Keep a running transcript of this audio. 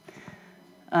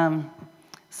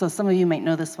So some of you might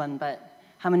know this one, but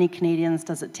how many Canadians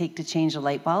does it take to change a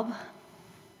light bulb?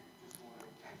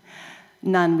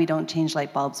 None. We don't change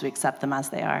light bulbs. We accept them as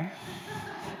they are.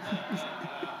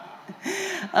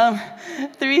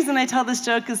 The reason I tell this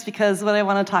joke is because what I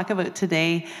want to talk about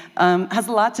today has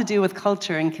a lot to do with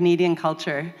culture and Canadian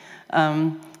culture.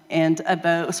 So we're going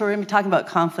to be talking about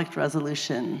conflict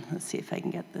resolution. Let's see if I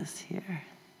can get this here.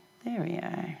 There we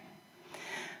are.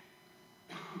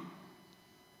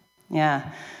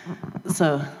 Yeah.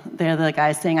 So they're the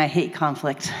guys saying, I hate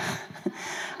conflict.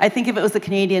 I think if it was a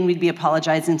Canadian, we'd be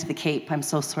apologizing to the Cape. I'm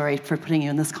so sorry for putting you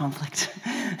in this conflict.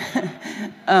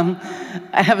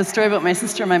 I have a story about my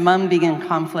sister and my mom being in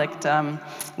conflict.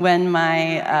 When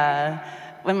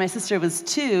my sister was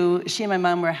 2, she and my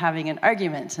mom were having an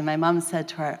argument, and my mom said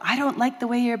to her, I don't like the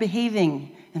way you're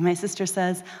behaving. And my sister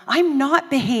says, I'm not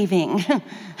behaving.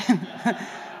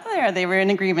 There, they were in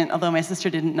agreement, although my sister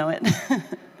didn't know it.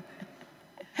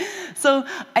 So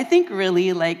I think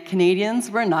really, like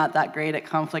Canadians, we're not that great at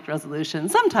conflict resolution.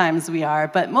 Sometimes we are,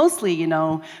 but mostly,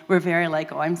 we're very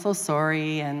like, oh, I'm so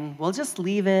sorry, and we'll just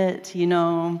leave it,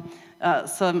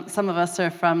 Some of us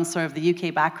are from sort of the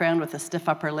UK background with a stiff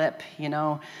upper lip,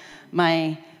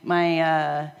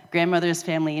 My grandmother's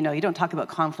family, you don't talk about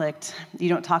conflict, you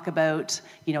don't talk about,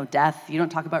 death, you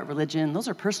don't talk about religion. Those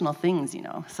are personal things,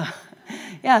 So,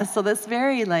 yeah, so that's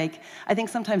very, I think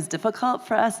sometimes difficult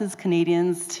for us as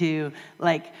Canadians to,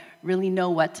 really know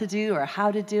what to do or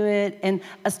how to do it. And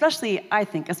especially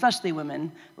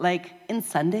women, in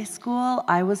Sunday school,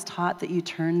 I was taught that you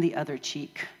turn the other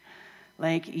cheek.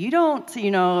 You don't,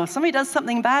 if somebody does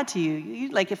something bad to you,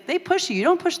 if they push you, you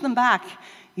don't push them back.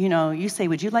 You say,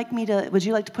 would you like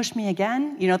to push me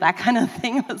again? That kind of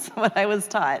thing was what I was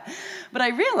taught. But I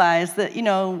realized that,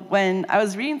 when I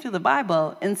was reading through the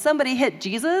Bible and somebody hit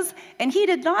Jesus, and he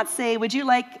did not say, would you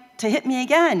like to hit me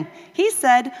again? He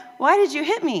said, why did you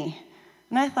hit me?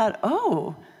 And I thought,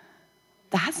 oh,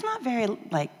 that's not very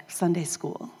like Sunday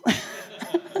school.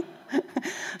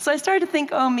 So I started to think,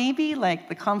 oh, maybe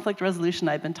the conflict resolution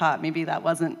I've been taught, maybe that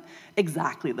wasn't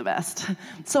exactly the best.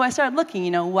 So I started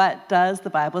looking, what does the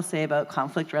Bible say about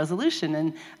conflict resolution?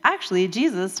 And actually,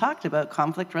 Jesus talked about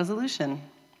conflict resolution.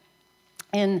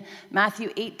 In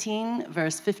Matthew 18,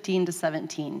 verse 15 to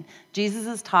 17, Jesus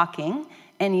is talking,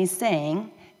 and he's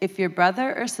saying, if your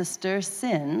brother or sister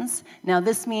sins, now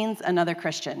this means another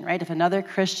Christian, right? If another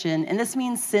Christian, and this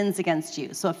means sins against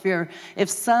you. So if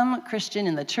some Christian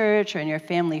in the church or in your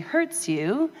family hurts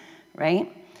you,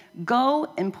 right?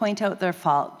 Go and point out their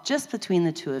fault just between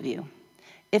the two of you.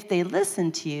 If they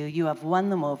listen to you, you have won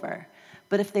them over.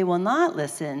 But if they will not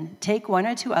listen, take 1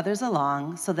 or 2 others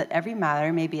along so that every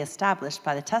matter may be established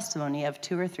by the testimony of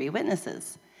 2 or 3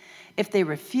 witnesses. If they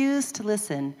refuse to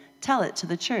listen, tell it to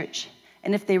the church.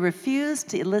 And if they refuse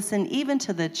to listen even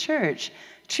to the church,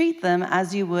 treat them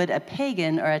as you would a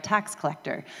pagan or a tax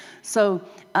collector. So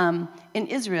in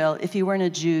Israel, if you weren't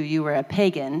a Jew, you were a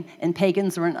pagan, and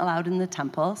pagans weren't allowed in the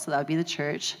temple, so that would be the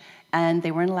church, and they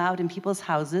weren't allowed in people's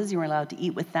houses, you weren't allowed to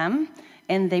eat with them,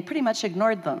 and they pretty much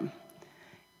ignored them.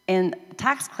 And a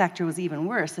tax collector was even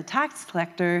worse. A tax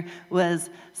collector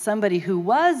was somebody who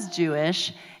was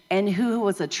Jewish and who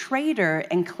was a traitor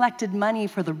and collected money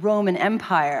for the Roman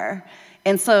Empire.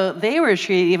 And so they were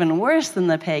treated even worse than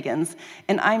the pagans.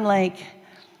 And I'm like,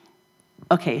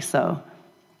 okay, so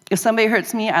if somebody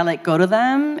hurts me, I go to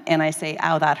them and I say,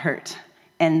 ow, that hurt.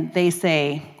 And they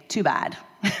say, too bad.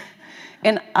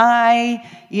 And I,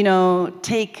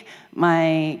 take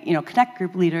my, Connect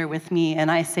group leader with me and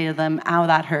I say to them, ow,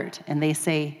 that hurt. And they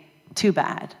say, too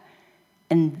bad.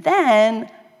 And then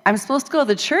I'm supposed to go to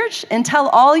the church and tell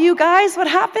all you guys what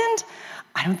happened?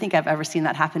 I don't think I've ever seen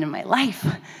that happen in my life.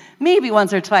 Maybe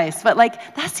once or twice, but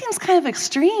that seems kind of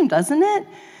extreme, doesn't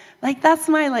it? That's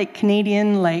my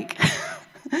Canadian,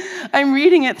 I'm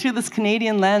reading it through this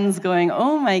Canadian lens going,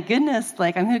 oh my goodness,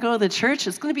 I'm gonna go to the church,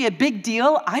 it's gonna be a big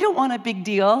deal. I don't want a big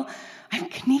deal. I'm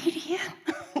Canadian.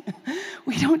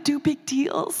 We don't do big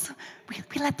deals.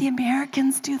 We let the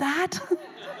Americans do that.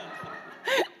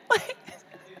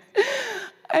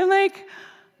 I'm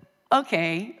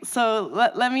okay, so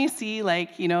let me see, I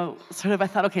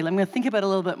thought, okay, I'm going to think about it a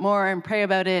little bit more and pray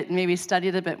about it and maybe study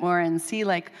it a bit more and see,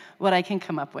 what I can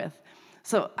come up with.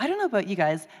 So I don't know about you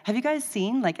guys. Have you guys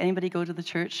seen, anybody go to the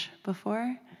church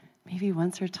before? Maybe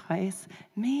once or twice?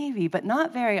 Maybe, but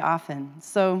not very often.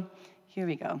 So here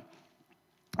we go.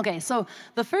 Okay, so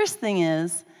the first thing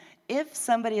is, if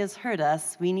somebody has hurt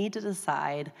us, we need to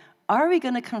decide, are we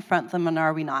going to confront them and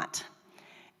are we not?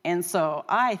 And so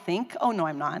I think, oh, no,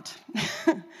 I'm not.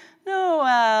 No,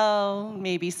 well,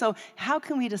 maybe. So how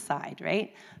can we decide,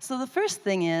 right? So the first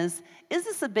thing is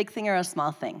this a big thing or a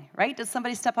small thing, right? Did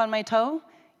somebody step on my toe,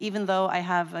 even though I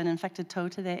have an infected toe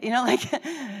today?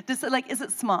 Is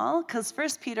it small? Because 1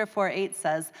 Peter 4:8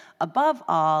 says, above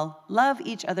all, love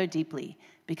each other deeply,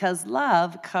 because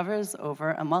love covers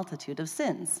over a multitude of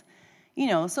sins.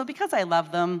 So because I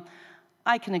love them,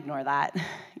 I can ignore that,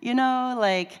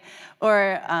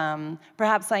 or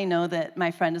perhaps I know that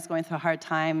my friend is going through a hard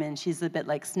time and she's a bit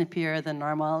snippier than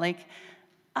normal.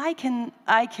 I can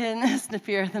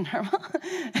snippier than normal.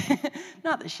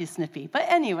 Not that she's snippy, but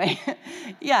anyway,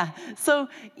 yeah. So,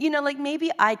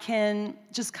 maybe I can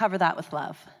just cover that with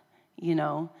love,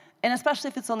 and especially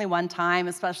if it's only one time,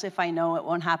 especially if I know it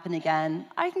won't happen again,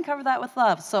 I can cover that with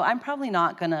love. So I'm probably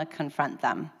not going to confront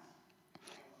them.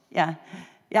 Yeah.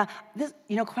 Yeah,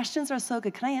 questions are so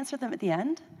good. Can I answer them at the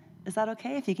end? Is that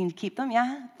okay if you can keep them?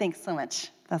 Yeah? Thanks so much.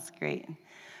 That's great.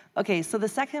 Okay, so the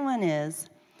second one is,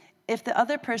 if the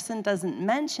other person doesn't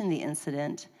mention the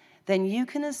incident, then you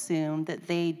can assume that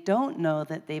they don't know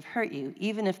that they've hurt you,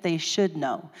 even if they should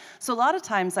know. So a lot of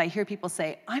times I hear people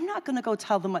say, I'm not going to go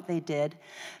tell them what they did.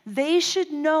 They should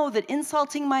know that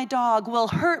insulting my dog will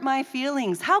hurt my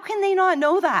feelings. How can they not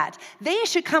know that? They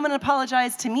should come and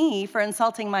apologize to me for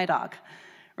insulting my dog.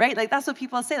 Right? That's what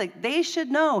people say. They should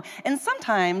know. And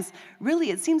sometimes, really,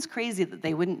 it seems crazy that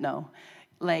they wouldn't know.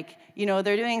 They're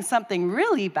doing something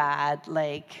really bad,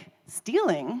 like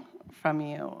stealing from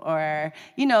you. Or,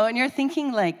 and you're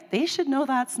thinking, they should know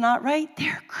that's not right.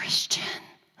 They're Christian.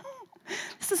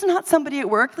 This is not somebody at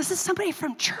work. This is somebody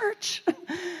from church.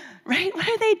 Right? What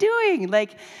are they doing?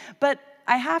 But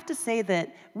I have to say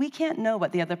that we can't know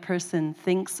what the other person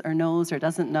thinks or knows or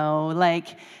doesn't know.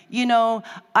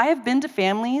 I have been to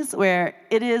families where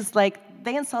it is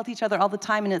they insult each other all the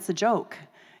time and it's a joke.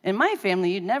 In my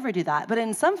family, you'd never do that. But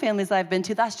in some families I've been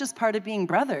to, that's just part of being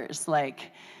brothers. They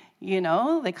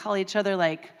call each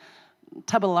other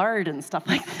tub of lard and stuff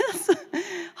like this.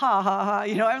 Ha, ha, ha.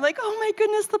 I'm oh my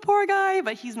goodness, the poor guy,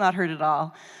 but he's not hurt at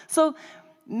all. So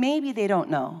maybe they don't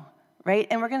know. Right?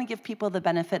 And we're going to give people the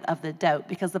benefit of the doubt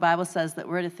because the Bible says that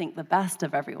we're to think the best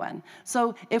of everyone.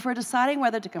 So if we're deciding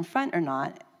whether to confront or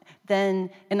not,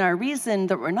 then in our reason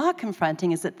that we're not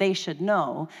confronting is that they should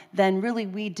know, then really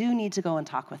we do need to go and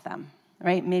talk with them.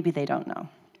 Right? Maybe they don't know.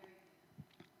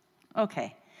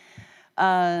 Okay.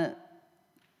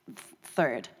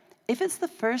 Third, if it's the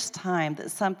first time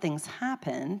that something's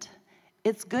happened,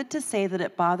 it's good to say that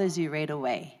it bothers you right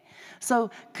away.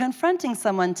 So confronting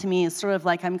someone to me is sort of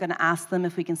I'm going to ask them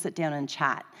if we can sit down and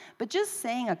chat. But just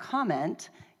saying a comment,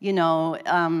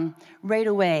 right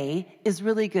away is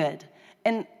really good.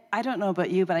 And I don't know about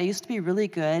you, but I used to be really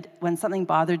good when something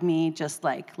bothered me, just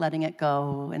letting it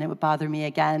go. And it would bother me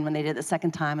again when they did it the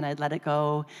second time and I'd let it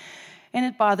go. And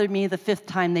it bothered me the 5th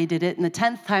time they did it and the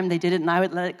 10th time they did it and I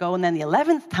would let it go. And then the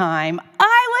 11th time,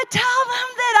 I would tell them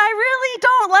that I really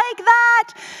don't like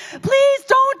that. Please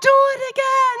don't do it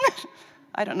again.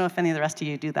 I don't know if any of the rest of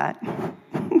you do that.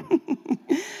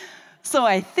 So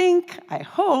I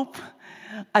hope,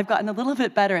 I've gotten a little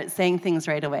bit better at saying things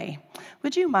right away.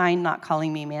 Would you mind not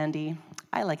calling me Mandy?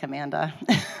 I like Amanda.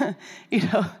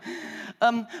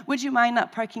 Would you mind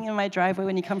not parking in my driveway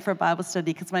when you come for a Bible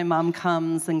study because my mom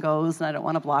comes and goes and I don't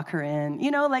want to block her in?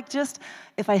 Just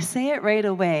if I say it right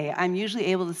away, I'm usually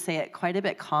able to say it quite a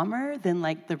bit calmer than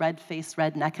the red-faced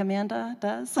redneck Amanda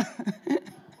does.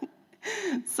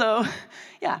 So,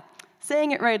 yeah,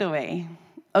 saying it right away.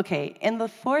 Okay, and the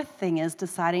fourth thing is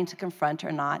deciding to confront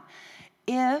or not.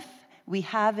 If we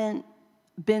haven't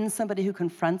been somebody who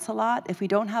confronts a lot, if we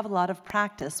don't have a lot of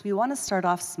practice, we want to start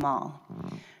off small.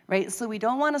 Right? So we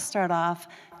don't want to start off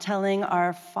telling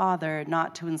our father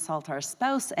not to insult our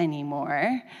spouse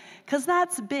anymore, because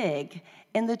that's big.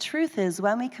 And the truth is,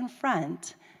 when we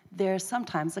confront, there's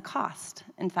sometimes a cost.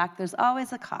 In fact, there's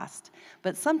always a cost.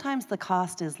 But sometimes the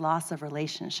cost is loss of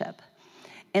relationship.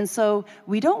 And so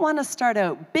we don't want to start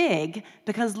out big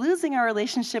because losing our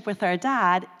relationship with our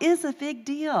dad is a big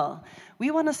deal.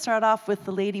 We want to start off with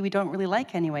the lady we don't really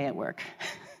like anyway at work.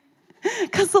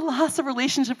 Because the loss of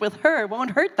relationship with her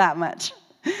won't hurt that much,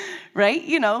 right?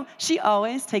 She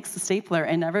always takes the stapler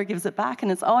and never gives it back,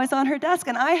 and it's always on her desk,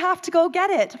 and I have to go get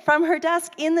it from her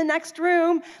desk in the next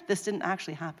room. This didn't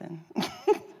actually happen.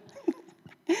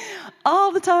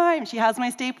 All the time, she has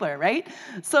my stapler, right?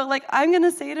 So, I'm going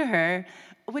to say to her,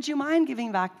 would you mind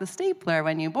giving back the stapler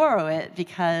when you borrow it?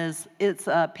 Because it's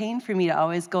a pain for me to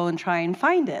always go and try and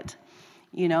find it,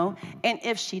 And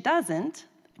if she doesn't,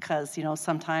 because,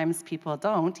 sometimes people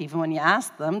don't, even when you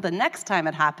ask them. The next time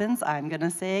it happens, I'm going to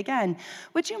say again,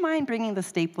 would you mind bringing the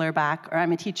stapler back? Or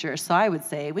I'm a teacher, so I would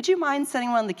say, would you mind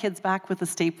sending one of the kids back with the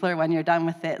stapler when you're done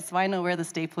with it, so I know where the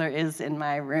stapler is in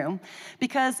my room?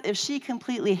 Because if she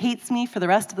completely hates me for the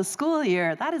rest of the school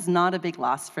year, that is not a big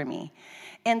loss for me.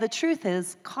 And the truth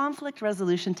is, conflict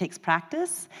resolution takes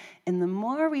practice, and the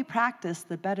more we practice,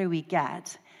 the better we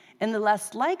get. And the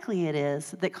less likely it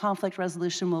is that conflict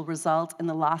resolution will result in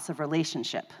the loss of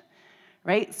relationship,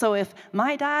 right? So if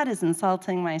my dad is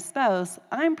insulting my spouse,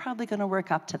 I'm probably going to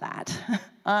work up to that.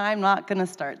 I'm not going to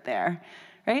start there,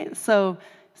 right? So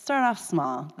start off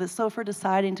small. So if we're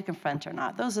deciding to confront or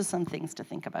not, those are some things to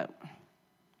think about.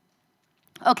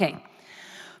 Okay.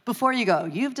 Before you go,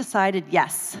 you've decided,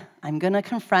 yes, I'm going to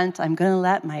confront, I'm going to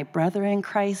let my brother in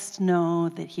Christ know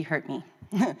that he hurt me.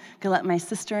 I'm going to let my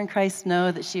sister in Christ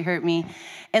know that she hurt me.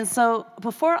 And so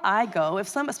before I go,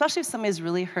 especially if somebody's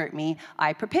really hurt me,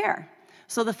 I prepare.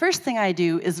 So the first thing I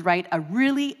do is write a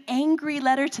really angry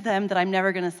letter to them that I'm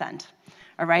never going to send.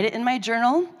 I write it in my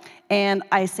journal, and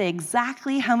I say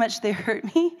exactly how much they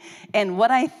hurt me and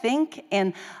what I think,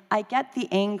 and I get the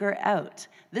anger out.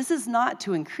 This is not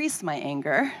to increase my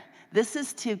anger. This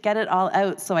is to get it all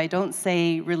out so I don't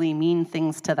say really mean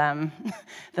things to them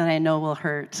that I know will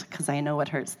hurt, because I know what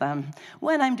hurts them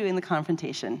when I'm doing the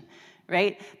confrontation,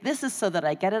 right? This is so that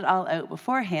I get it all out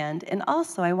beforehand, and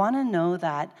also I want to know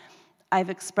that I've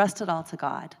expressed it all to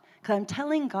God, because I'm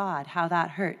telling God how that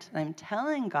hurt, and I'm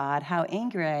telling God how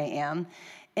angry I am.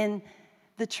 And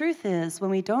the truth is,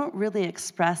 when we don't really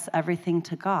express everything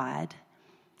to God,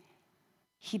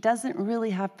 He doesn't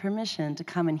really have permission to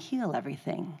come and heal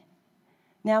everything.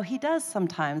 Now, He does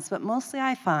sometimes, but mostly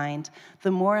I find the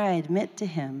more I admit to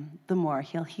Him, the more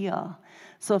He'll heal.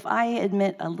 So if I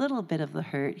admit a little bit of the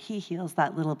hurt, He heals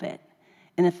that little bit.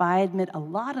 And if I admit a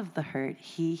lot of the hurt,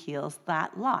 He heals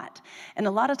that lot. And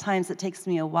a lot of times it takes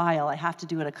me a while. I have to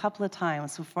do it a couple of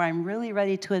times before I'm really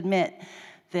ready to admit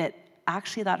that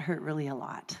actually that hurt really a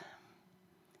lot.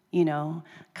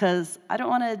 Because I don't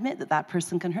want to admit that that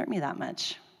person can hurt me that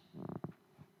much.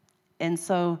 And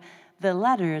so the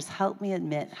letters help me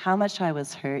admit how much I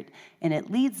was hurt, and it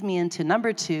leads me into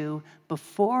number 2,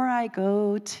 before I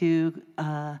go to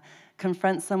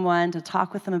confront someone, to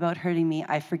talk with them about hurting me,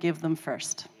 I forgive them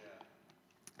first.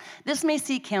 This may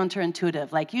seem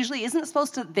counterintuitive. Like, usually they're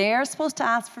supposed to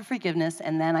ask for forgiveness,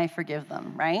 and then I forgive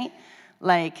them, right?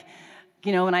 Like,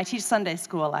 when I teach Sunday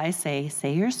school, I say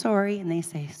you're sorry, and they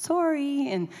say, sorry,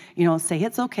 and, say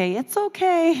it's okay,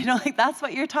 that's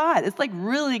what you're taught. It's like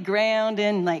really ground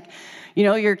in,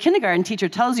 your kindergarten teacher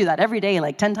tells you that every day,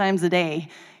 10 times a day,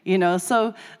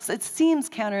 so it seems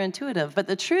counterintuitive, but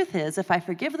the truth is, if I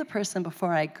forgive the person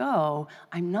before I go,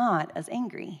 I'm not as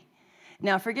angry.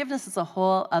 Now, forgiveness is a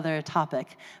whole other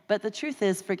topic, but the truth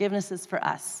is, forgiveness is for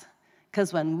us,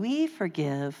 because when we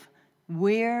forgive,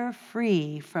 we're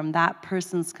free from that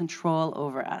person's control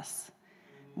over us.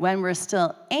 When we're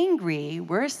still angry,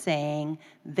 we're saying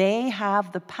they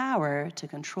have the power to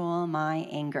control my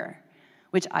anger,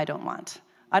 which I don't want.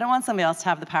 I don't want somebody else to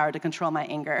have the power to control my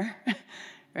anger,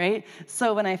 right?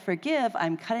 So when I forgive,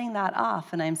 I'm cutting that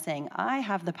off, and I'm saying I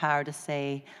have the power to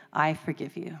say, I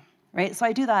forgive you, right? So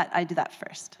I do that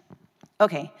first.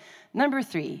 Okay, number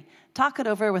 3, talk it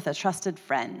over with a trusted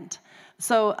friend.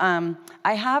 So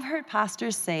I have heard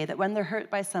pastors say that when they're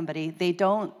hurt by somebody, they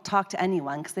don't talk to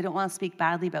anyone because they don't want to speak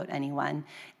badly about anyone,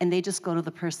 and they just go to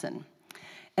the person.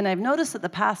 And I've noticed that the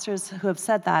pastors who have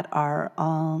said that are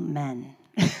all men.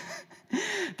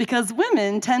 Because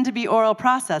women tend to be oral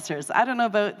processors. I don't know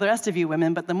about the rest of you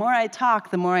women, but the more I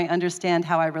talk, the more I understand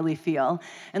how I really feel.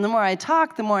 And the more I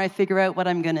talk, the more I figure out what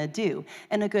I'm going to do.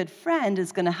 And a good friend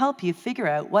is going to help you figure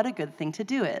out what a good thing to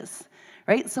do is.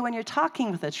 Right? So when you're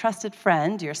talking with a trusted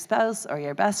friend, your spouse or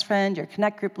your best friend, your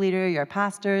Connect group leader, your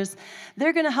pastors,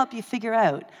 they're going to help you figure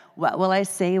out, what will I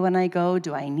say when I go?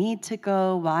 Do I need to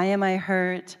go? Why am I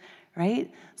hurt?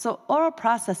 Right? So oral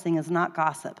processing is not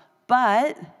gossip,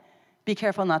 but be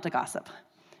careful not to gossip.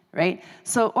 Right?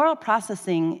 So oral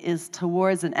processing is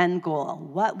towards an end goal.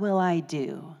 What will I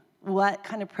do? What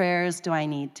kind of prayers do I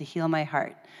need to heal my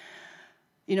heart?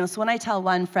 So when I tell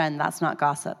one friend, that's not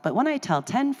gossip. But when I tell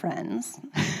 10 friends,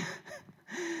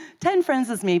 10 friends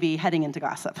is maybe heading into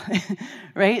gossip,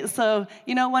 right? So,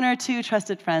 1 or 2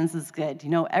 trusted friends is good.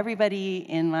 Everybody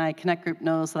in my Connect group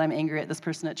knows that I'm angry at this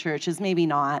person at church is maybe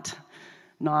not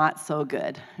so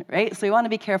good, right? So we want to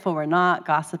be careful we're not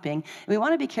gossiping. And we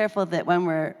want to be careful that when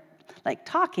we're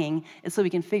talking, it's so we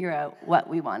can figure out what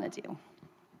we want to do.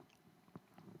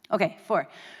 Okay, 4.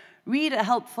 Read a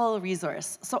helpful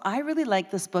resource. So I really like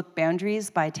this book,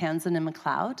 Boundaries by Townsend and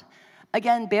McLeod.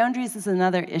 Again, boundaries is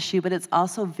another issue, but it's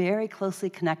also very closely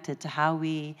connected to how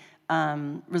we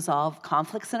resolve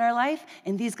conflicts in our life,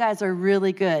 and these guys are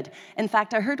really good. In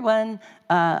fact, I heard one,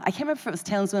 I can't remember if it was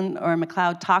Townsend or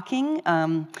McLeod talking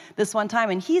this one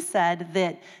time, and he said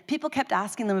that people kept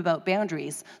asking them about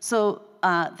boundaries. So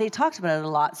they talked about it a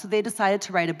lot, so they decided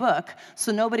to write a book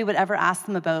so nobody would ever ask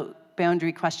them about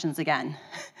boundary questions again.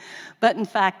 But in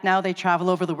fact, now they travel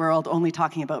over the world only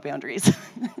talking about boundaries.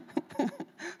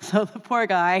 So the poor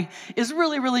guy is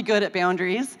really, really good at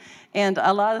boundaries, and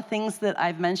a lot of things that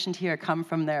I've mentioned here come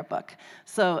from their book.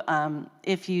 So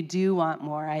if you do want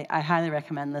more, I highly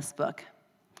recommend this book.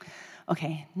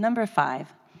 Okay, number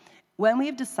 5. When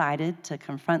we've decided to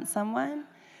confront someone,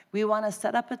 we want to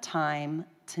set up a time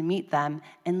to meet them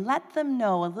and let them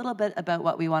know a little bit about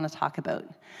what we want to talk about.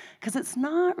 Because it's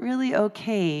not really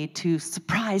okay to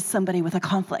surprise somebody with a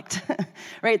conflict,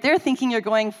 right? They're thinking you're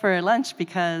going for lunch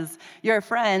because you're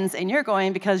friends, and you're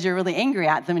going because you're really angry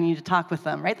at them and you need to talk with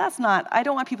them, right? That's not, I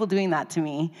don't want people doing that to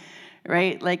me,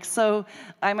 right? Like, so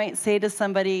I might say to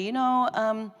somebody,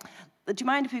 do you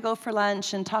mind if we go for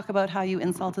lunch and talk about how you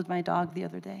insulted my dog the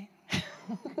other day?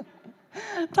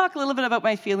 Talk a little bit about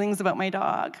my feelings about my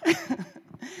dog.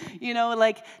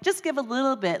 Just give a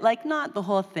little bit, not the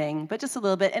whole thing, but just a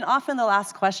little bit. And often they'll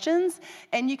ask questions,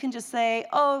 and you can just say,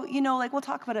 we'll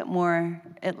talk about it more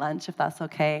at lunch if that's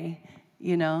okay,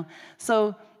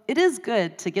 So it is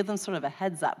good to give them sort of a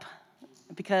heads up,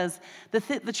 because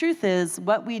the truth is,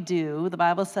 what we do, the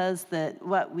Bible says that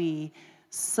what we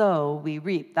sow, we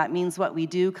reap. That means what we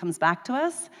do comes back to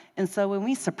us. And so when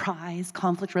we surprise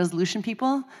conflict resolution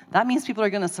people, that means people are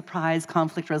going to surprise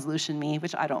conflict resolution me,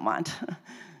 which I don't want.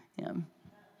 Yeah.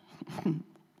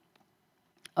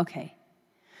 Okay.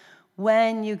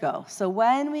 When you go. So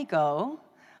when we go,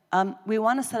 we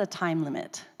want to set a time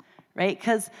limit, right?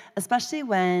 Because especially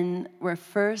when we're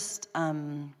first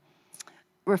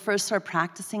sort of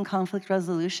practicing conflict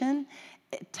resolution,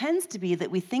 it tends to be that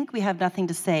we think we have nothing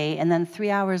to say, and then 3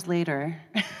 hours later,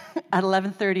 at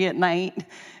 11:30 at night,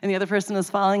 and the other person is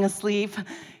falling asleep,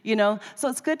 So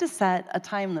it's good to set a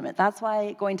time limit. That's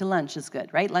why going to lunch is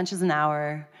good, right? Lunch is an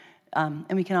hour,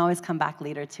 and we can always come back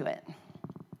later to it.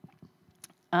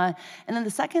 And then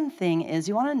the second thing is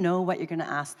you want to know what you're going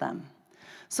to ask them.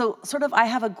 So sort of I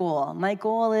have a goal. My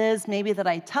goal is maybe that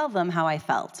I tell them how I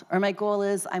felt. Or my goal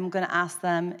is I'm going to ask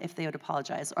them if they would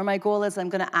apologize. Or my goal is I'm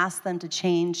going to ask them to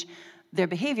change their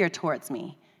behavior towards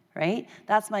me, right?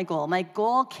 That's my goal. My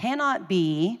goal cannot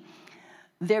be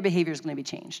their behavior is going to be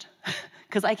changed.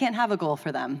 Because I can't have a goal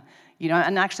for them.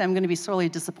 And actually I'm going to be sorely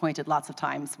disappointed lots of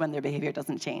times when their behavior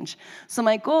doesn't change. So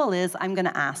my goal is I'm going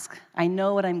to ask. I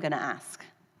know what I'm going to ask,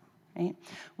 right?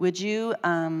 Would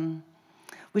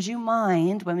you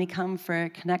mind, when we come for a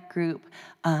Connect group,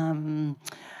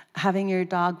 having your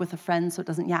dog with a friend so it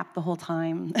doesn't yap the whole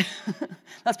time?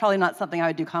 That's probably not something I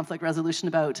would do conflict resolution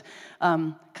about,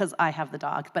 because I have the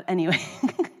dog. But anyway.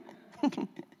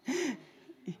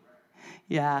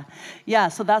 Yeah,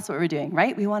 so that's what we're doing,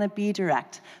 right? We want to be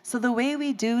direct. So the way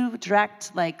we do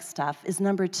direct stuff is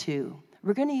number 2.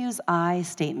 We're going to use I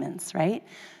statements, right?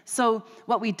 So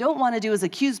what we don't want to do is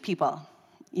accuse people,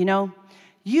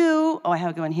 I have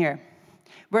a good one here.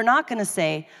 We're not going to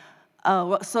say,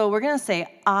 we're going to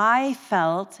say, I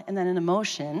felt, and then an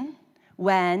emotion,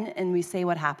 when, and we say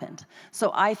what happened.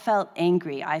 So I felt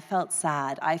angry, I felt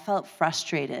sad, I felt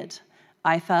frustrated,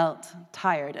 I felt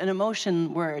tired, an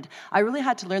emotion word. I really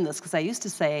had to learn this because I used to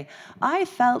say, I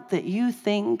felt that you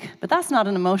think, but that's not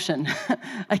an emotion.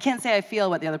 I can't say I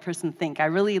feel what the other person think.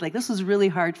 This was really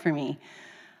hard for me.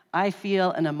 I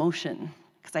feel an emotion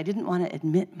because I didn't want to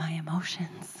admit my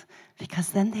emotions because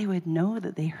then they would know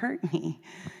that they hurt me.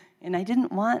 And I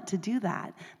didn't want to do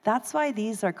that. That's why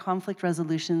these are conflict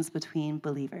resolutions between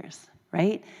believers,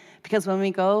 right? Because when we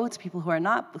go to people who are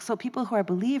not, so people who are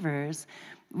believers,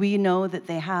 we know that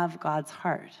they have God's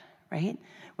heart, right?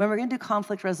 When we're going to do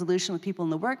conflict resolution with people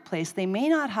in the workplace, they may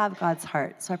not have God's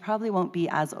heart, so I probably won't be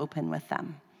as open with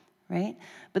them, right?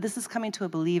 But this is coming to a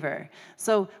believer.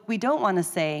 So we don't want to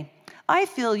say, I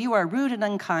feel you are rude and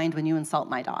unkind when you insult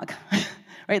my dog,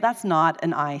 right? That's not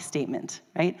an I statement,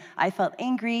 right? I felt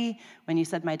angry when you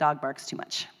said my dog barks too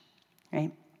much,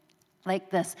 right? Like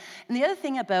this. And the other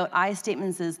thing about I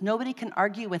statements is nobody can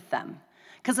argue with them.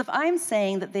 Because if I'm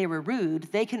saying that they were rude,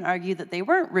 they can argue that they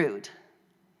weren't rude.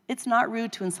 It's not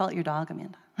rude to insult your dog,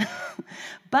 Amanda.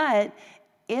 But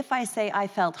if I say I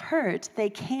felt hurt,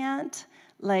 they can't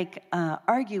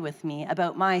argue with me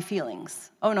about my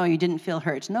feelings. Oh, no, you didn't feel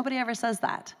hurt. Nobody ever says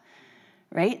that,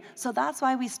 right? So that's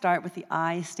why we start with the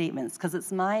I statements, because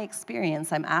it's my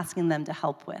experience I'm asking them to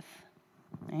help with,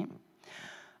 right?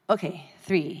 Okay,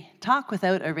 3, talk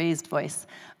without a raised voice.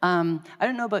 I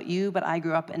don't know about you, but I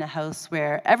grew up in a house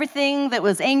where everything that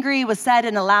was angry was said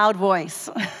in a loud voice.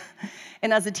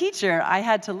 And as a teacher, I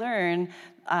had to learn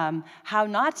how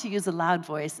not to use a loud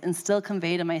voice and still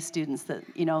convey to my students that,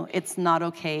 it's not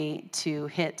okay to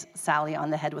hit Sally on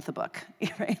the head with a book,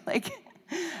 right?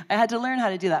 I had to learn how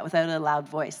to do that without a loud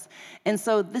voice. And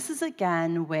so this is,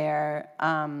 again, where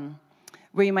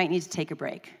you might need to take a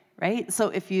break, right? So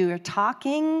if you're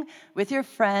talking with your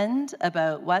friend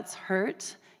about what's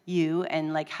hurt you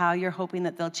and how you're hoping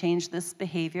that they'll change this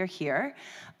behavior here,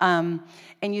 and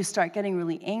you start getting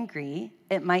really angry,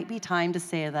 it might be time to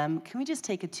say to them, can we just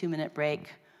take a 2-minute break?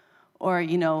 Or,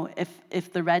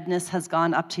 if the redness has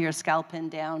gone up to your scalp and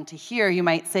down to here, you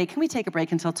might say, can we take a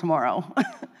break until tomorrow?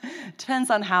 Depends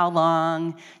on how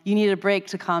long you need a break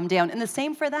to calm down. And the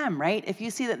same for them, right? If you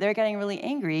see that they're getting really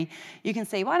angry, you can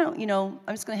say, why don't,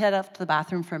 I'm just going to head up to the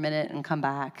bathroom for a minute and come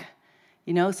back.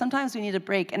 Sometimes we need a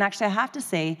break. And actually, I have to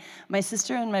say, my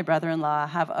sister and my brother-in-law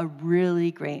have a really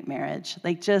great marriage,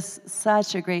 just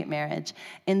such a great marriage.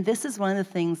 And this is one of the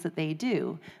things that they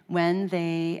do. When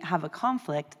they have a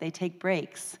conflict, they take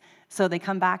breaks. So they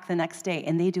come back the next day,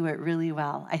 and they do it really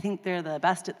well. I think they're the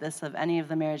best at this of any of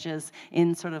the marriages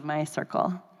in sort of my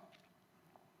circle.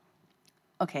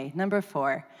 Okay, number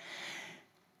 4.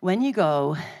 When you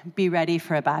go, be ready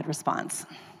for a bad response,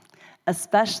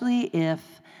 especially if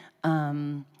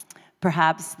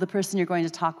perhaps the person you're going to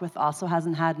talk with also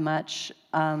hasn't had much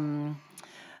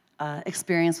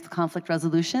experience with conflict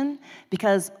resolution,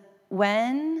 because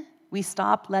when we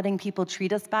stop letting people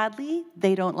treat us badly,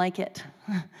 they don't like it.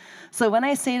 So when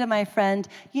I say to my friend,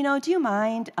 do you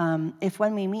mind if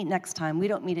when we meet next time, we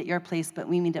don't meet at your place, but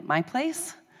we meet at my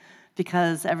place?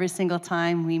 Because every single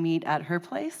time we meet at her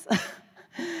place.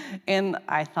 And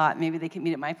I thought maybe they could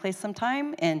meet at my place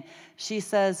sometime. And she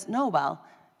says, no, well,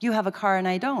 you have a car and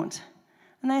I don't.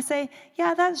 And I say,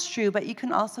 yeah, that's true, but you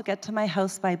can also get to my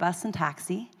house by bus and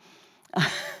taxi.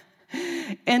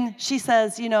 And she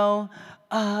says,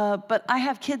 but I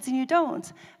have kids and you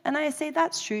don't. And I say,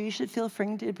 that's true. You should feel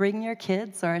free to bring your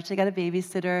kids or to get a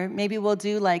babysitter. Maybe we'll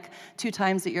do 2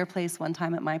 times at your place, 1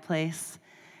 time at my place.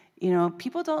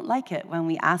 People don't like it when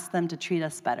we ask them to treat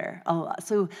us better.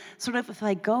 So sort of if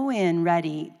I go in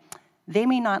ready, they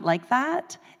may not like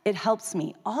that. It helps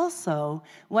me. Also,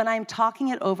 when I'm talking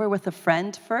it over with a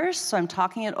friend first, so I'm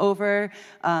talking it over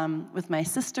with my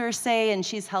sister, say, and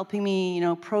she's helping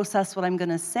me, process what I'm going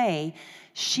to say,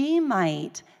 she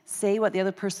might say what the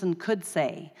other person could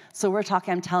say. So we're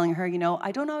talking, I'm telling her,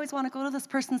 I don't always want to go to this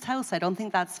person's house. I don't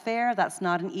think that's fair. That's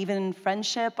not an even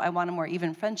friendship. I want a more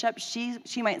even friendship.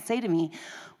 She might say to me,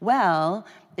 well,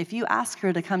 if you ask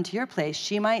her to come to your place,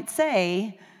 she might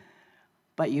say,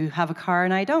 but you have a car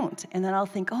and I don't. And then I'll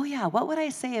think, oh yeah, what would I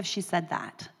say if she said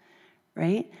that,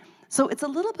 right? So it's a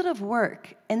little bit of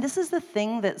work. And this is the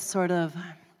thing that sort of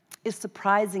is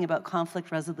surprising about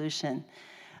conflict resolution.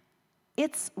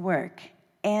 It's work,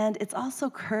 and it's also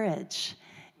courage.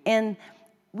 And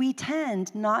we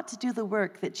tend not to do the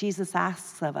work that Jesus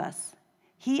asks of us.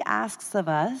 He asks of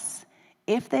us,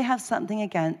 if you have something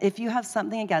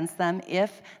against them,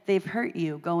 if they've hurt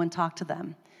you, go and talk to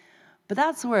them. But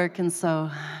that's work, and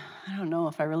so I don't know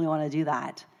if I really want to do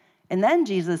that. And then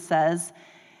Jesus says,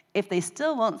 if they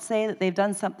still won't say that they've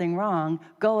done something wrong,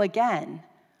 go again.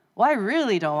 Well, I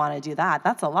really don't want to do that.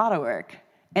 That's a lot of work.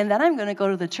 And then I'm going to go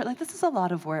to the church. This is a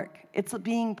lot of work. It's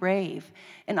being brave.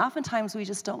 And oftentimes we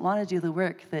just don't want to do the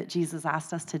work that Jesus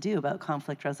asked us to do about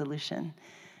conflict resolution.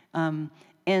 And,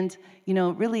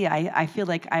 really, I feel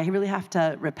like I really have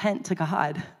to repent to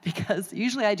God, because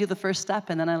usually I do the first step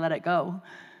and then I let it go.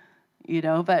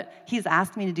 But he's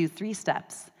asked me to do 3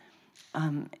 steps.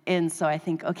 And so I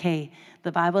think, okay,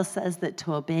 the Bible says that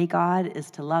to obey God is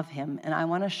to love him. And I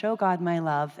want to show God my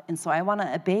love. And so I want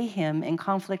to obey him in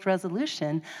conflict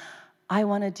resolution. I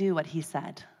want to do what he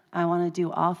said. I want to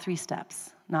do all 3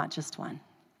 steps, not just 1.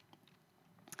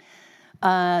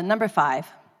 Number 5,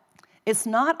 it's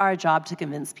not our job to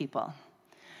convince people,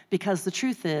 because the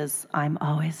truth is, I'm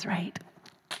always right.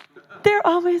 They're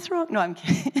always wrong. No, I'm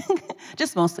kidding.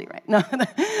 Just mostly right. No.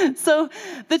 So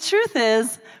the truth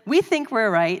is, we think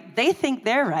we're right. They think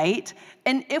they're right.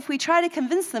 And if we try to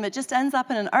convince them, it just ends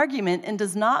up in an argument and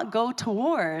does not go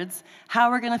towards how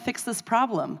we're going to fix this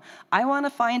problem. I want to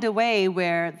find a way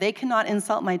where they cannot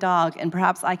insult my dog, and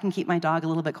perhaps I can keep my dog a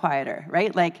little bit quieter,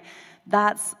 right?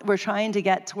 We're trying to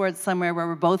get towards somewhere where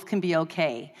we both can be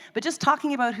okay. But just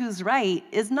talking about who's right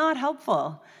is not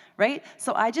helpful. Right?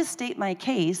 So I just state my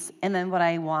case and then what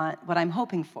I want, what I'm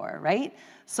hoping for, right?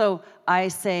 So I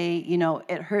say,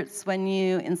 it hurts when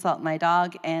you insult my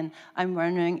dog, and I'm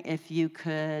wondering if you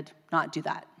could not do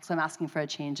that. So I'm asking for a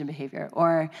change in behavior.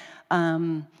 Or,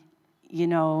 I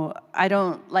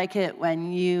don't like it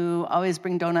when you always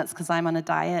bring donuts because I'm on a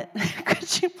diet.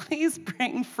 Could you please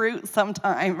bring fruit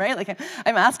sometime, right? Like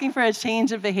I'm asking for a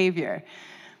change of behavior,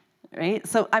 right?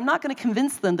 So I'm not going to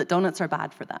convince them that donuts are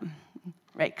bad for them,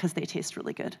 right? Because they taste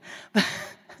really good.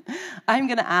 I'm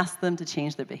going to ask them to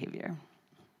change their behavior.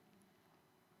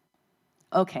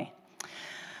 Okay.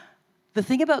 The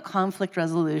thing about conflict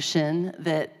resolution,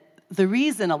 that the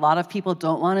reason a lot of people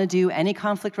don't want to do any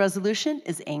conflict resolution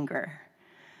is anger.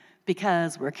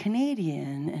 Because we're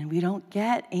Canadian and we don't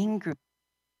get angry.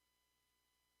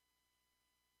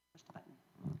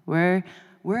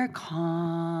 We're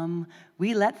calm.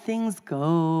 We let things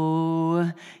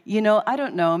go. I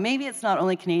don't know. Maybe it's not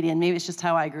only Canadian. Maybe it's just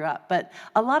how I grew up. But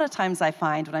a lot of times I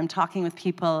find when I'm talking with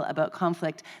people about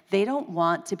conflict, they don't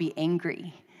want to be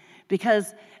angry.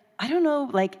 Because, I don't know,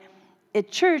 like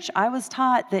at church, I was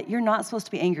taught that you're not supposed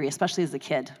to be angry, especially as a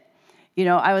kid.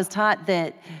 I was taught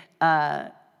that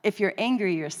if you're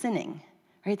angry, you're sinning.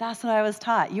 Right? That's what I was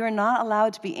taught. You are not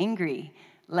allowed to be angry.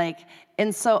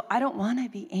 And so I don't want to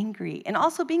be angry. And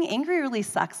also being angry really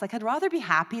sucks. I'd rather be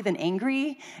happy than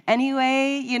angry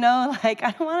anyway,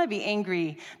 I don't want to be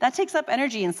angry. That takes up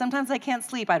energy, and sometimes I can't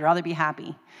sleep. I'd rather be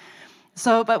happy.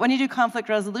 But when you do conflict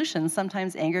resolution,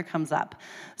 sometimes anger comes up.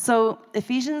 So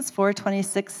Ephesians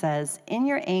 4:26 says, "In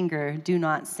your anger, do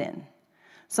not sin."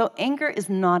 So anger is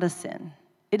not a sin.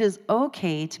 It is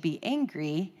okay to be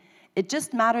angry. It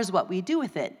just matters what we do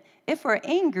with it. If we're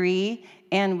angry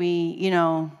and we,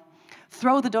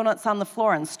 throw the donuts on the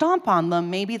floor and stomp on them,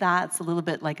 maybe that's a little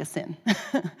bit like a sin,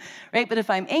 right? But if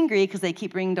I'm angry because they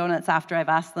keep bringing donuts after I've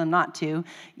asked them not to,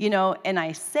 and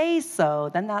I say so,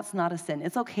 then that's not a sin.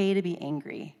 It's okay to be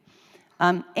angry.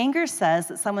 Anger says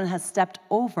that someone has stepped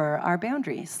over our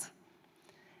boundaries.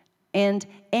 And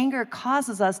anger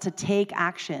causes us to take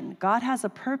action. God has a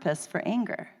purpose for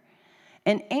anger.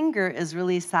 And anger is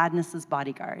really sadness's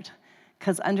bodyguard,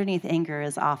 because underneath anger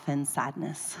is often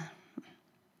sadness.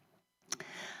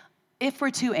 If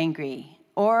we're too angry,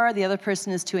 or the other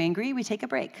person is too angry, we take a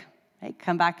break. Right?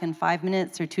 Come back in 5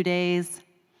 minutes or 2 days.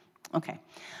 Okay.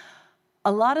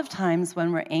 A lot of times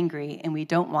when we're angry and we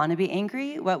don't want to be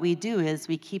angry, what we do is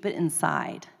we keep it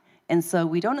inside. And so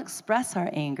we don't express our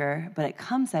anger, but it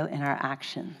comes out in our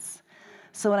actions.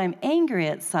 So when I'm angry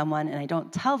at someone and I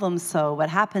don't tell them so, what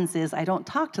happens is I don't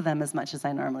talk to them as much as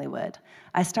I normally would.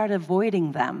 I start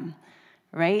avoiding them,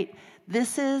 right?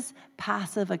 This is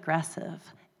passive-aggressive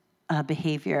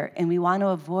behavior, and we want to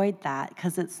avoid that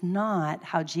because it's not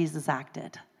how Jesus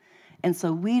acted. And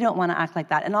so we don't want to act like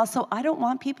that. And also, I don't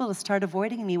want people to start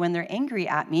avoiding me when they're angry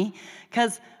at me,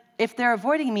 because if they're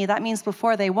avoiding me, that means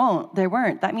before they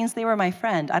weren't. That means they were my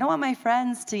friend. I don't want my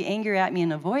friends to be angry at me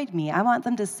and avoid me. I want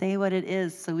them to say what it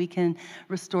is so we can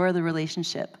restore the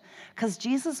relationship. Because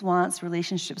Jesus wants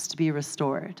relationships to be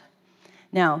restored.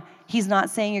 Now, he's not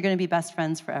saying you're going to be best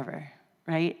friends forever,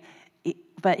 right?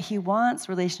 But he wants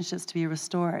relationships to be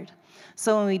restored.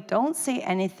 So when we don't say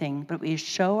anything, but we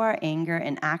show our anger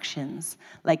in actions,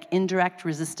 like indirect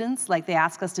resistance, like they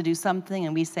ask us to do something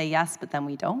and we say yes, but then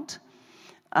we don't,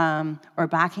 or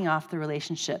backing off the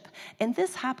relationship. And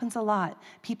this happens a lot.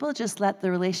 People just let the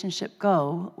relationship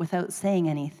go without saying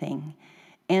anything.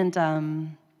 And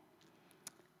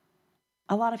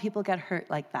a lot of people get hurt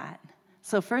like that.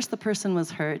 So first the person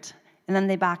was hurt, and then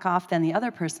they back off, then the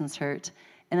other person's hurt,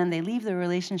 and then they leave the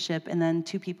relationship, and then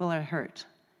two people are hurt,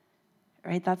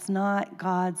 right? That's not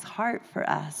God's heart for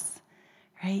us,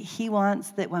 right? He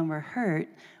wants that when we're hurt,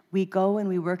 we go and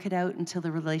we work it out until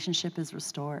the relationship is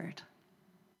restored.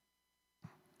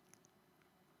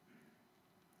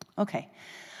 Okay.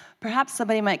 Perhaps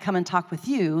somebody might come and talk with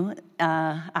you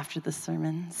after this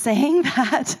sermon, saying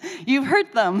that you've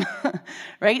hurt them,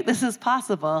 right? This is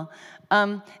possible.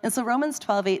 And so Romans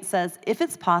 12:8 says, if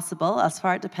it's possible, as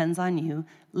far it depends on you,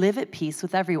 live at peace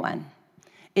with everyone.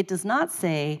 It does not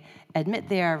say, admit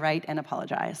they are right and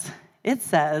apologize. It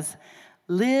says,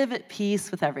 live at peace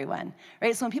with everyone,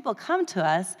 right? So when people come to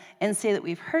us and say that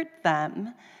we've hurt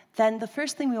them, then the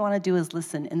first thing we want to do is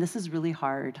listen, and this is really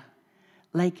hard.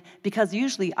 Because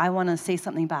usually I want to say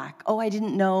something back. Oh, I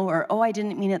didn't know, or oh, I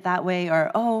didn't mean it that way, or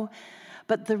oh.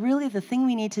 But the thing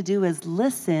we need to do is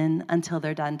listen until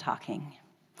they're done talking.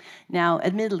 Now,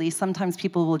 admittedly, sometimes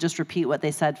people will just repeat what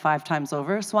they said 5 times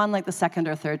over. So on the second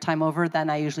or third time over, then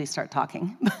I usually start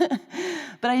talking.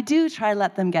 But I do try to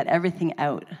let them get everything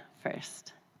out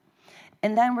first.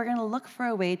 And then we're going to look for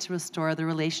a way to restore the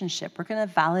relationship. We're going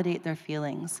to validate their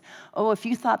feelings. Oh, if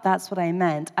you thought that's what I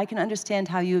meant, I can understand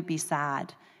how you would be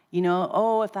sad.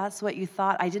 Oh, if that's what you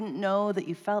thought, I didn't know that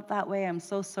you felt that way. I'm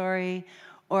so sorry.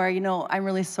 Or, I'm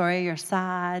really sorry you're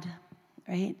sad,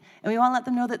 right? And we want to let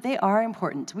them know that they are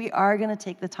important. We are going to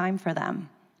take the time for them.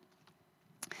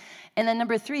 And then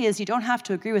number 3 is you don't have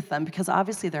to agree with them because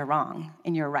obviously they're wrong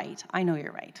and you're right. I know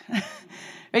you're right.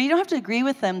 Or you don't have to agree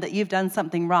with them that you've done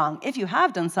something wrong. If you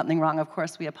have done something wrong, of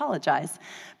course, we apologize.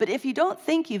 But if you don't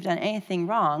think you've done anything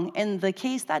wrong, in the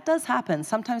case, that does happen.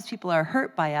 Sometimes people are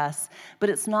hurt by us, but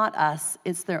it's not us,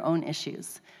 it's their own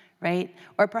issues, right?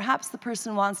 Or perhaps the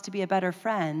person wants to be a better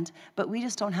friend, but we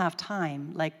just don't have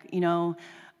time. Like,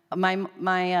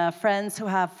 my friends who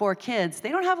have 4 kids, they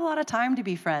don't have a lot of time to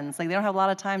be friends. Like, they don't have a lot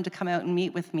of time to come out and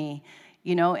meet with me,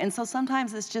 And so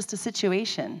sometimes it's just a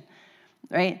situation,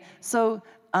 right? So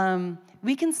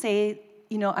we can say,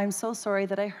 I'm so sorry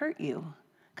that I hurt you.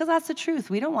 Because that's the truth.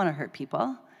 We don't want to hurt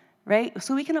people, right?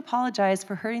 So we can apologize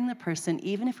for hurting the person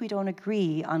even if we don't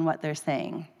agree on what they're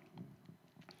saying.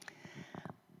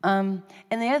 And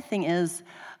the other thing is,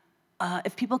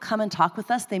 if people come and talk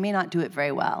with us, they may not do it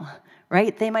very well,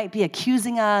 right? They might be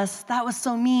accusing us, that was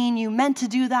so mean, you meant to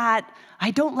do that,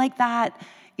 I don't like that,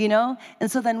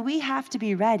 And so then we have to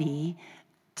be ready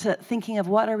to thinking of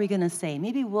what are we going to say.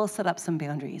 Maybe we'll set up some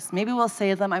boundaries. Maybe we'll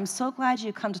say to them, I'm so glad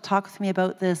you come to talk with me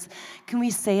about this. Can we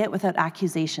say it without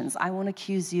accusations? I won't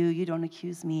accuse you, you don't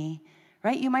accuse me,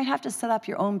 right? You might have to set up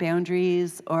your own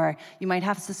boundaries, or you might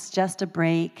have to suggest a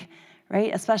break,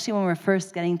 right? Especially when we're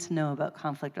first getting to know about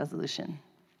conflict resolution.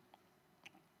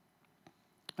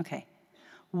 Okay,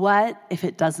 what if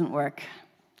it doesn't work?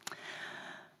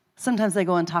 Sometimes I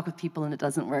go and talk with people and it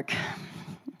doesn't work,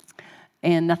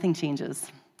 and nothing changes.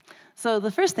 So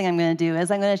the first thing I'm going to do is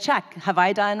I'm going to check, have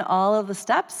I done all of the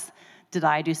steps? Did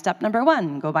I do step number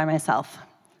 1, go by myself?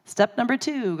 Step number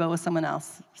 2, go with someone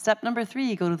else. Step number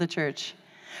 3, go to the church.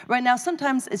 Right now,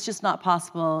 sometimes it's just not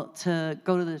possible to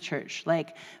go to the church.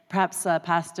 Like perhaps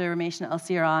Pastor Ramesh and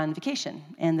Elsie are on vacation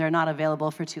and they're not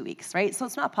available for 2 weeks, right? So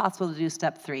it's not possible to do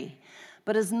step 3.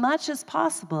 But as much as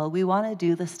possible, we want to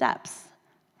do the steps,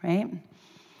 right?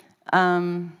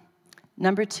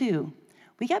 Number 2,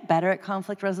 we get better at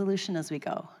conflict resolution as we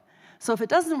go. So if it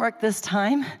doesn't work this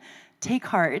time, take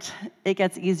heart. It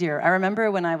gets easier. I remember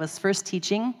when I was first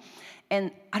teaching, and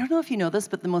I don't know if you know this,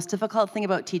 but the most difficult thing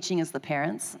about teaching is the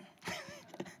parents.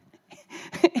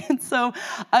 And so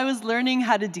I was learning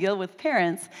how to deal with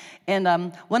parents.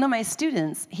 And one of my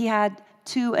students, he had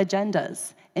 2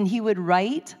 agendas. And he would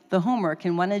write the homework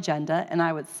in one agenda, and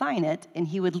I would sign it, and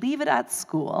he would leave it at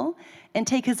school and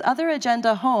take his other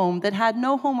agenda home that had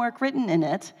no homework written in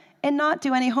it and not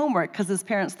do any homework because his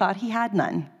parents thought he had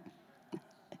none.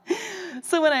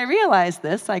 So when I realized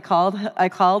this, I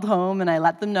called home and I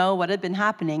let them know what had been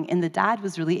happening, and the dad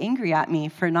was really angry at me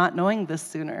for not knowing this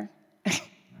sooner.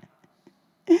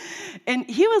 And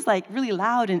he was like really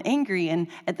loud and angry, and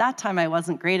at that time I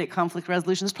wasn't great at conflict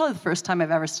resolution. It's probably the first time I've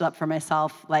ever stood up for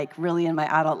myself, like really in my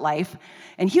adult life.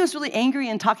 And he was really angry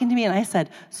and talking to me, and I said,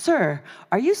 "Sir,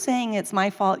 are you saying it's my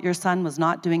fault your son was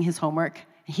not doing his homework?"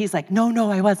 And he's like, No,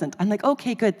 I wasn't. I'm like,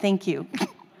 "Okay, good, thank you."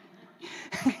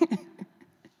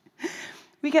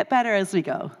 We get better as we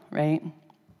go, right?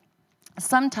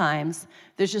 Sometimes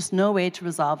there's just no way to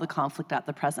resolve the conflict at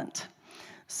the present.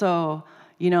 So,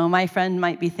 my friend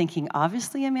might be thinking,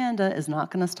 obviously Amanda is not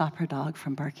going to stop her dog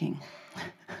from barking.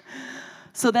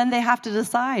 So then they have to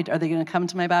decide, are they going to come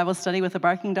to my Bible study with a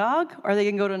barking dog, or are they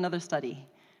going to go to another study?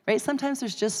 Right? Sometimes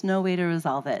there's just no way to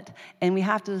resolve it. And we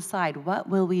have to decide, what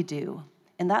will we do?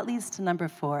 And that leads to number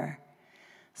 4.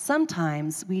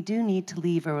 Sometimes we do need to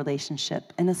leave a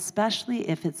relationship, and especially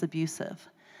if it's abusive.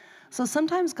 So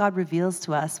sometimes God reveals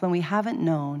to us when we haven't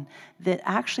known that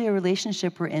actually a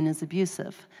relationship we're in is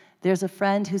abusive. There's a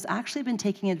friend who's actually been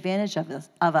taking advantage of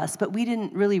us, but we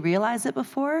didn't really realize it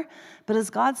before. But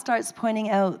as God starts pointing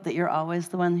out that you're always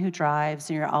the one who drives,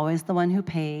 and you're always the one who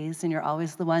pays, and you're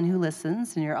always the one who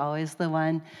listens, and you're always the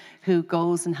one who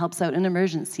goes and helps out in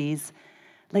emergencies,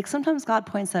 like sometimes God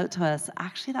points out to us,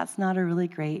 actually that's not a really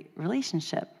great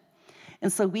relationship.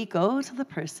 And so we go to the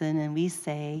person and we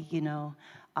say,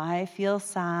 I feel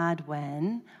sad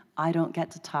when I don't get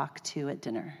to talk to at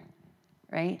dinner,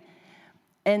 right?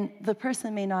 And the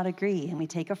person may not agree. And we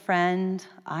take a friend,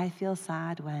 I feel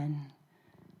sad when,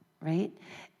 right?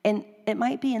 And it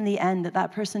might be in the end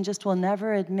that person just will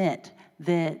never admit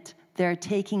that they're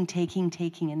taking,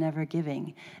 and never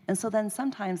giving. And so then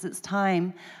sometimes it's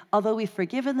time, although we've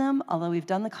forgiven them, although we've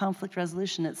done the conflict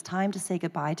resolution, it's time to say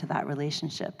goodbye to that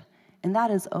relationship. And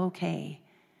that is okay.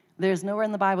 There's nowhere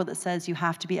in the Bible that says you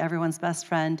have to be everyone's best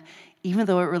friend, even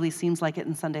though it really seems like it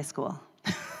in Sunday school.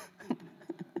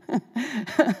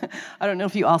 I don't know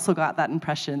if you also got that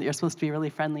impression that you're supposed to be really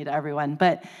friendly to everyone,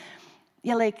 but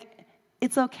yeah, like,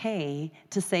 it's okay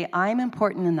to say, I'm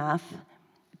important enough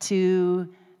to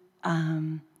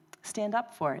stand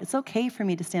up for. It's okay for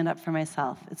me to stand up for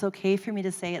myself. It's okay for me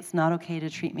to say it's not okay to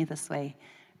treat me this way,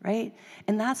 right?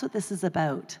 And that's what this is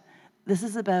about. This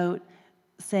is about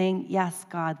saying, yes,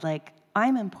 God, like,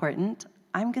 I'm important.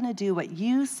 I'm going to do what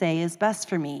you say is best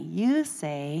for me. You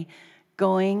say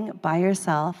going by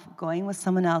yourself, going with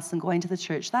someone else, and going to the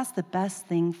church, that's the best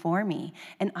thing for me.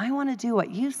 And I want to do what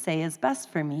you say is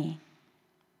best for me.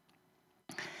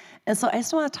 And so I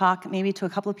just want to talk maybe to a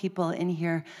couple of people in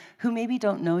here who maybe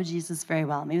don't know Jesus very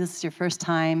well. Maybe this is your first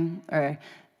time or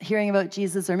hearing about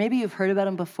Jesus, or maybe you've heard about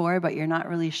him before, but you're not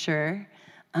really sure.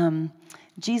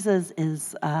 Jesus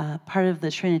is part of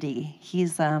the Trinity.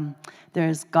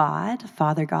 There's God,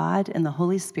 Father God, and the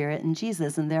Holy Spirit, and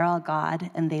Jesus, and they're all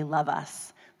God, and they love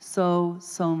us so,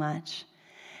 so much.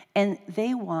 And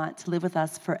they want to live with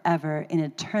us forever in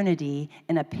eternity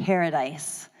in a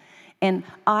paradise. And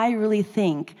I really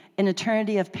think an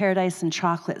eternity of paradise and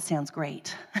chocolate sounds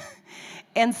great.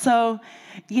 And so,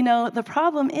 the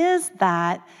problem is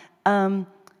that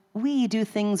we do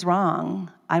things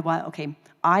wrong.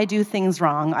 I do things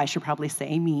wrong. I should probably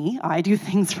say me. I do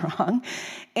things wrong.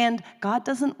 And God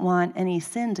doesn't want any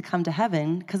sin to come to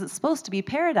heaven because it's supposed to be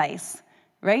paradise,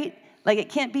 right? Like, it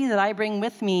can't be that I bring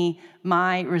with me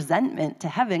my resentment to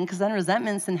heaven, because then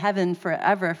resentment's in heaven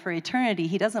forever, for eternity.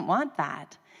 He doesn't want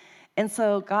that. And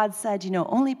so God said,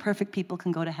 only perfect people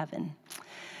can go to heaven.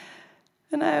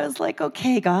 And I was like,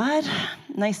 okay, God,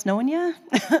 nice knowing you.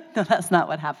 No, that's not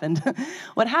what happened.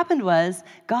 What happened was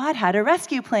God had a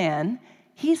rescue plan.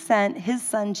 He sent his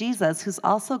son, Jesus, who's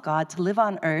also God, to live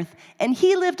on earth, and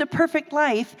he lived a perfect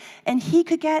life, and he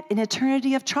could get an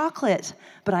eternity of chocolate,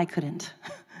 but I couldn't.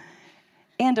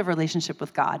 And a relationship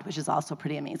with God, which is also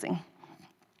pretty amazing.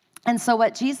 And so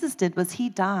what Jesus did was he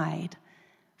died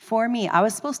for me. I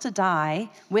was supposed to die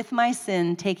with my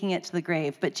sin, taking it to the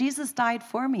grave, but Jesus died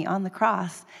for me on the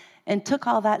cross and took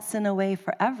all that sin away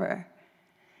forever.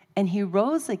 And he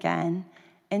rose again,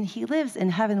 and he lives in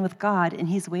heaven with God, and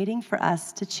he's waiting for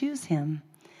us to choose him.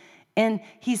 And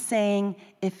he's saying,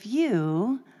 if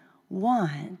you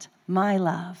want my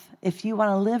love, if you want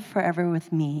to live forever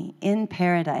with me in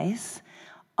paradise,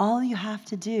 all you have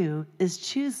to do is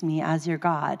choose me as your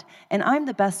God. And I'm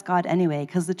the best God anyway,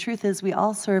 because the truth is we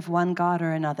all serve one God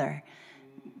or another.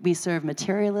 We serve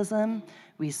materialism,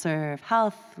 we serve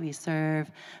health,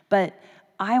 but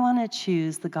I want to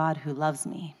choose the God who loves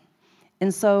me.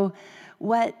 And so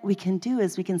what we can do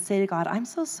is we can say to God, I'm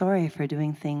so sorry for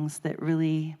doing things that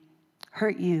really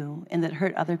hurt you and that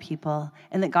hurt other people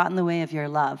and that got in the way of your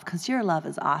love, because your love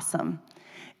is awesome.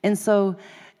 And so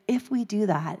if we do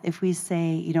that, if we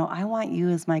say, I want you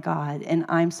as my God, and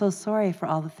I'm so sorry for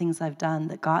all the things I've done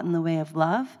that got in the way of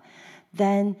love,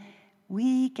 then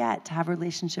we get to have a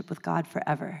relationship with God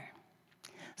forever.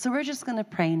 So we're just going to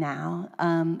pray now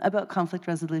about conflict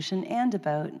resolution and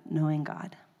about knowing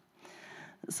God.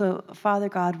 So, Father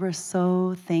God, we're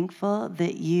so thankful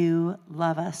that you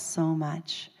love us so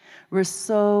much. We're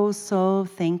so, so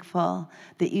thankful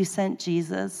that you sent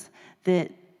Jesus,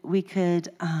 that we could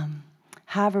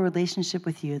have a relationship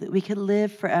with you, that we could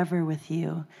live forever with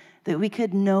you, that we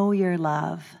could know your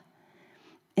love.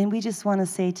 And we just want to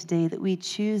say today that we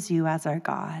choose you as our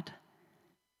God.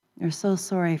 We're so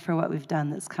sorry for what we've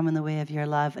done that's come in the way of your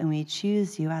love, and we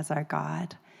choose you as our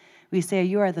God. We say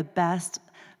you are the best,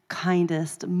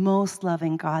 kindest, most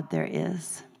loving God there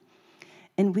is.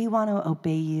 And we want to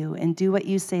obey you and do what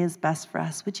you say is best for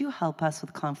us. Would you help us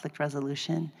with conflict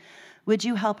resolution? Would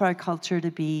you help our culture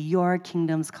to be your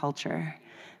kingdom's culture?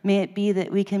 May it be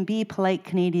that we can be polite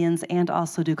Canadians and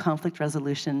also do conflict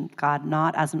resolution, God,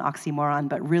 not as an oxymoron,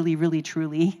 but really, really,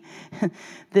 truly,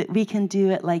 that we can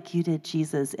do it like you did,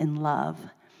 Jesus, in love,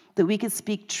 that we could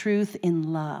speak truth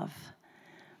in love,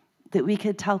 that we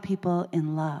could tell people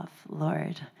in love,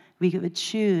 Lord. We would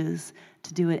choose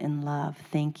to do it in love.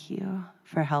 Thank you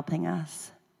for helping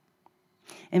us.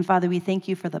 And Father, we thank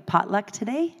you for the potluck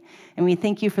today, and we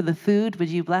thank you for the food. Would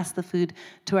you bless the food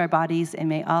to our bodies, and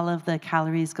may all of the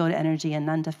calories go to energy and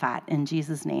none to fat, in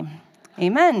Jesus' name.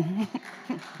 Amen.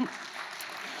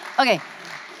 Okay.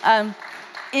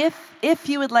 If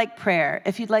you would like prayer,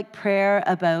 if you'd like prayer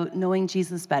about knowing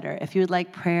Jesus better, if you would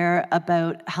like prayer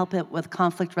about help it with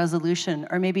conflict resolution,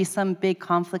 or maybe some big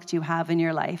conflict you have in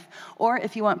your life, or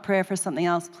if you want prayer for something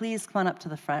else, please come on up to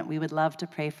the front. We would love to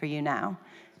pray for you now.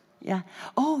 Yeah.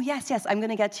 Oh, yes. I'm going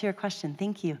to get to your question.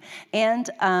 Thank you. And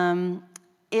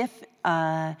if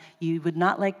you would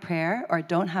not like prayer or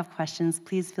don't have questions,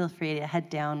 please feel free to head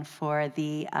down for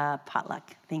the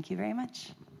potluck. Thank you very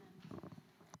much.